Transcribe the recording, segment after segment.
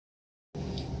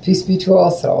Peace be to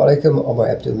all. Assalamu alaikum. Omar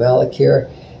Abdul-Malik here,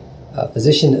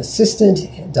 physician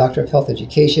assistant, doctor of health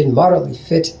education, moderately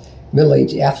fit,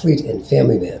 middle-aged athlete, and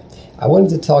family man. I wanted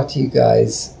to talk to you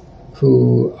guys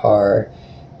who are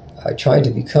trying to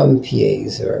become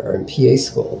PAs or in PA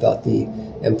school about the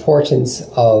importance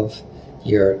of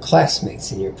your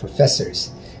classmates and your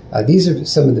professors. These are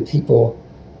some of the people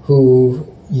who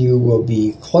you will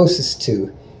be closest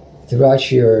to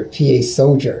throughout your PA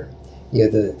sojourn. You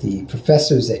know, the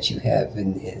professors that you have,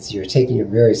 and as you're taking your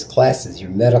various classes, your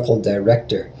medical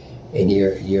director and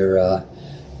your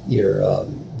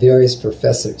various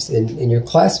professors and your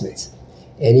classmates,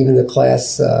 and even the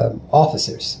class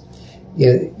officers.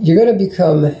 You know, you're going to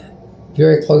become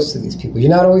very close to these people. You're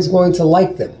not always going to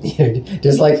like them.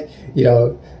 Just like,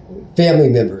 family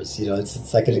members.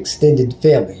 It's like an extended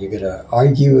family. You're going to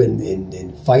argue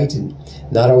and fight and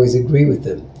not always agree with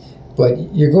them.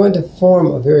 But you're going to form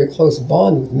a very close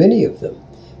bond with many of them.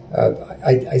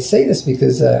 I say this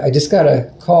because I just got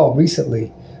a call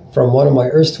recently from one of my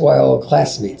erstwhile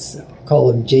classmates. I'll call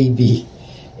him JB.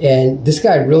 And this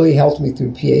guy really helped me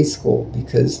through PA school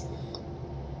because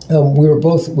we were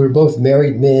both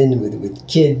married men with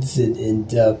kids, and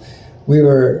we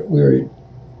were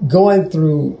going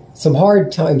through some hard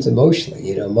times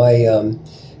emotionally. My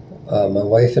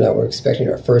wife and I were expecting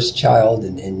our first child,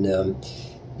 and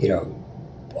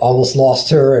almost lost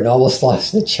her and almost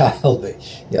lost the child,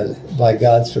 but by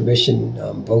God's permission,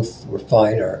 both were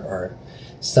fine. Our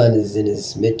son is in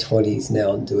his mid-20s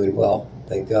now and doing well,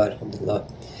 thank God, alhamdulillah.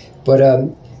 But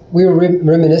we were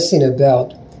reminiscing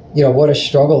about, what a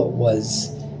struggle it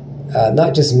was,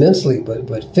 not just mentally,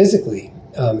 but physically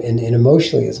and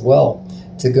emotionally as well,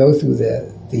 to go through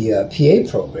the PA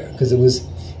program, because it was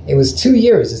 2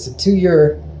 years. It's a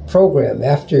 2-year program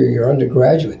after your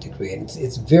undergraduate degree, and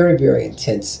it's very, very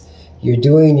intense. You're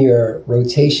doing your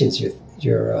rotations, your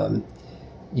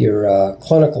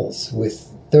clinicals with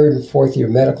 3rd and 4th year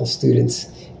medical students,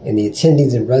 and the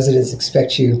attendings and residents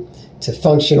expect you to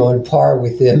function on par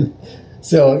with them.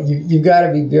 So you've got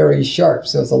to be very sharp.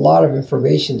 So it's a lot of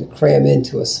information to cram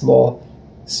into a small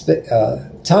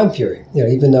time period.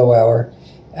 Even though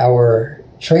our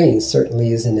training certainly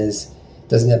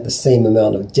doesn't have the same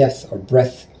amount of depth or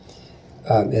breadth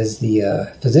as the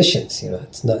physicians.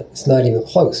 It's not even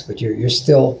close. But you're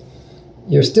still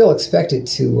expected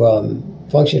to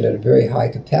function at a very high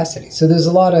capacity. So there's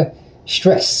a lot of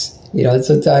stress. And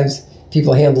sometimes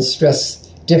people handle stress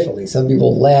differently. Some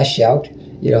people lash out.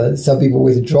 Some people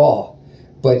withdraw.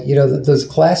 But those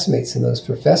classmates and those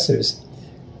professors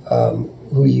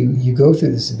who you go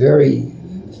through this very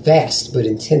fast but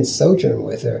intense sojourn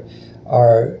with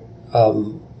are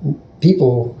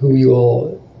people who you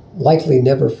will likely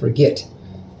never forget.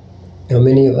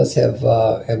 Many of us have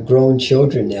grown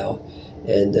children now,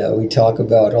 and we talk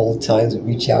about old times. We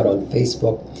reach out on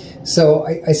Facebook. So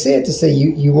I say it to say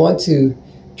you want to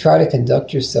try to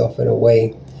conduct yourself in a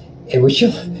way in which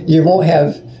you won't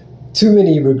have too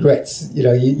many regrets.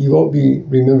 You won't be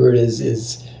remembered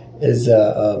as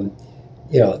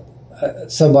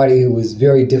somebody who was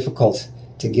very difficult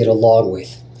to get along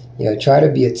with. Try to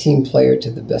be a team player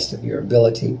to the best of your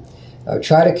ability.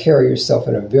 Try to carry yourself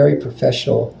in a very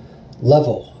professional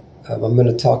level. I'm going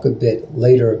to talk a bit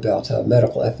later about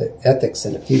medical ethics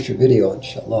in a future video,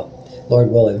 inshallah, Lord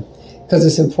willing, because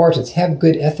it's important. Have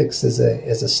good ethics as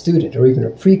a student or even a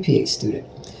pre-PA student,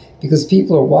 because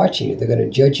people are watching you. They're going to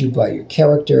judge you by your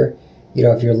character.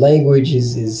 If your language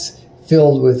is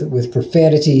filled with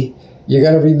profanity, you're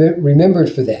going to be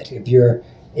remembered for that. If you're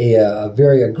a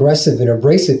very aggressive and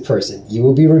abrasive person, you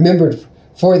will be remembered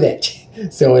for that.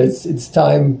 So it's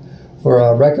time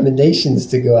for recommendations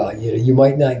to go out. You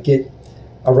might not get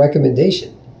a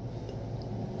recommendation.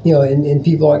 And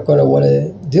people aren't going to want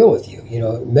to deal with you.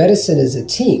 Medicine is a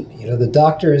team. The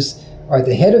doctors are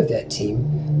the head of that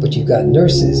team, but you've got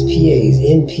nurses, PAs,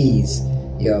 NPs,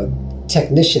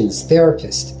 technicians,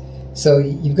 therapists. So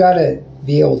you've got to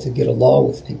be able to get along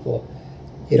with people,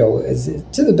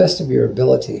 to the best of your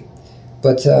ability.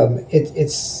 But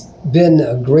it's been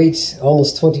a great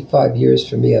almost 25 years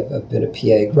for me. I've been a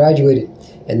PA. I graduated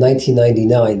in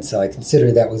 1999, so I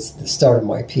consider that was the start of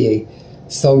my PA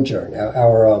sojourn.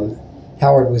 Our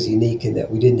Howard was unique in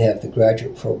that we didn't have the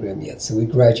graduate program yet, so we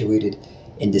graduated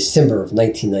in December of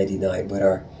 1999, but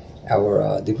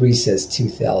our degree says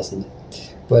 2000.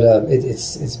 But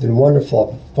it's been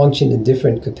wonderful. I've functioned in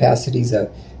different capacities. I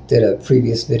did a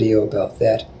previous video about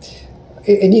that.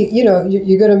 And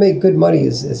you're going to make good money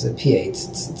as a PA.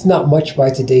 It's not much by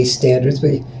today's standards,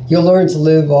 but you'll learn to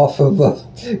live off of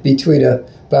between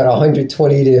about $120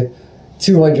 to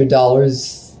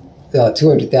 $200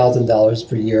 $200,000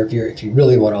 per year if you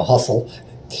really want to hustle.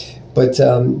 But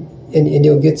and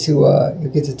you'll get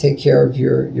to take care of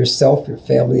yourself, your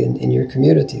family, and your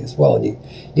community as well. And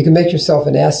you can make yourself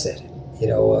an asset,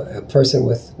 a person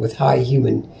with high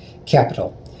human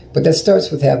capital. But that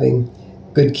starts with having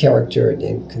good character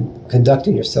and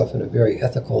conducting yourself in a very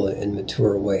ethical and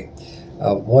mature way.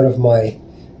 One of my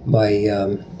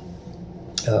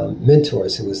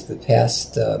mentors, who was the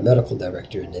past medical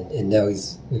director, and now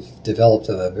we've developed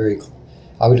a very,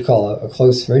 I would call a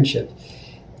close friendship,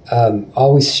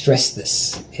 always stress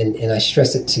this, and I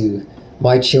stress it to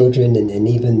my children and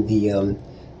even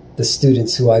the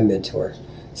students who I mentor.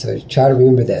 So try to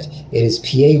remember that. It is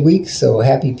PA week, so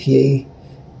happy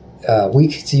PA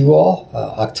week to you all.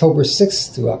 October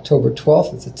 6th through October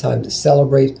 12th, it's a time to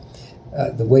celebrate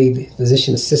the way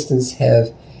physician assistants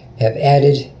have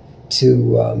added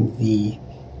to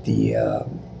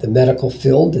the medical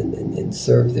field and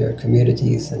serve their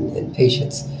communities and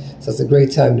patients. So it's a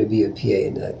great time to be a PA,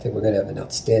 and I think we're going to have an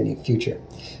outstanding future.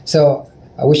 So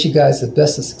I wish you guys the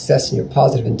best of success in your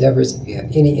positive endeavors. If you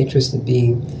have any interest in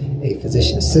being a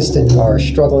physician assistant, or are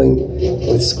struggling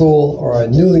with school, or are a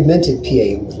newly minted PA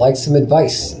and would like some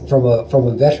advice from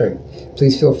a veteran,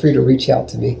 please feel free to reach out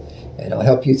to me, and I'll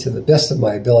help you to the best of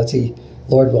my ability,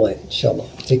 Lord willing, inshallah.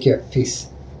 Take care. Peace.